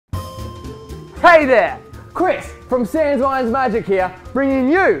Hey there, Chris from SansMinds Magic here,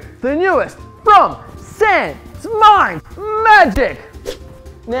 bringing you the newest from SansMinds Magic.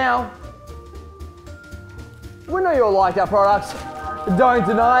 Now, we know you'll like our products, don't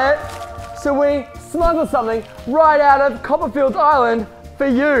deny it, so we smuggled something right out of Copperfield's Island for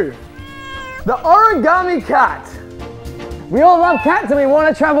you. The origami cat. We all love cats and we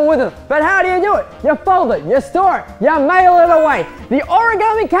want to travel with them, but how do you do it? You fold it, you store it, you mail it away. The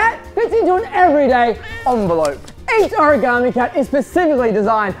origami cat fits into an everyday envelope. Each origami cat is specifically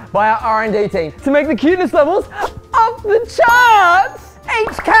designed by our R&D team to make the cuteness levels off the charts.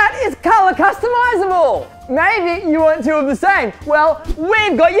 Each cat is color customizable. Maybe you want two of the same. Well,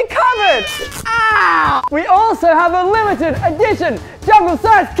 we've got you covered. Ah! We also have a limited edition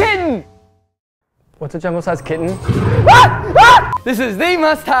jungle-sized kitten. What's a jungle-sized kitten? Ah! Ah! This is the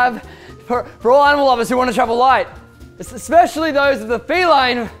must-have for all animal lovers who want to travel light, especially those of the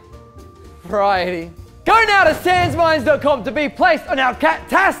feline variety. Go now to SansMinds.com to be placed on our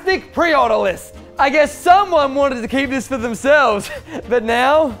cat-tastic pre-order list. I guess someone wanted to keep this for themselves, but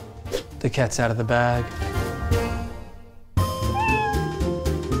now the cat's out of the bag.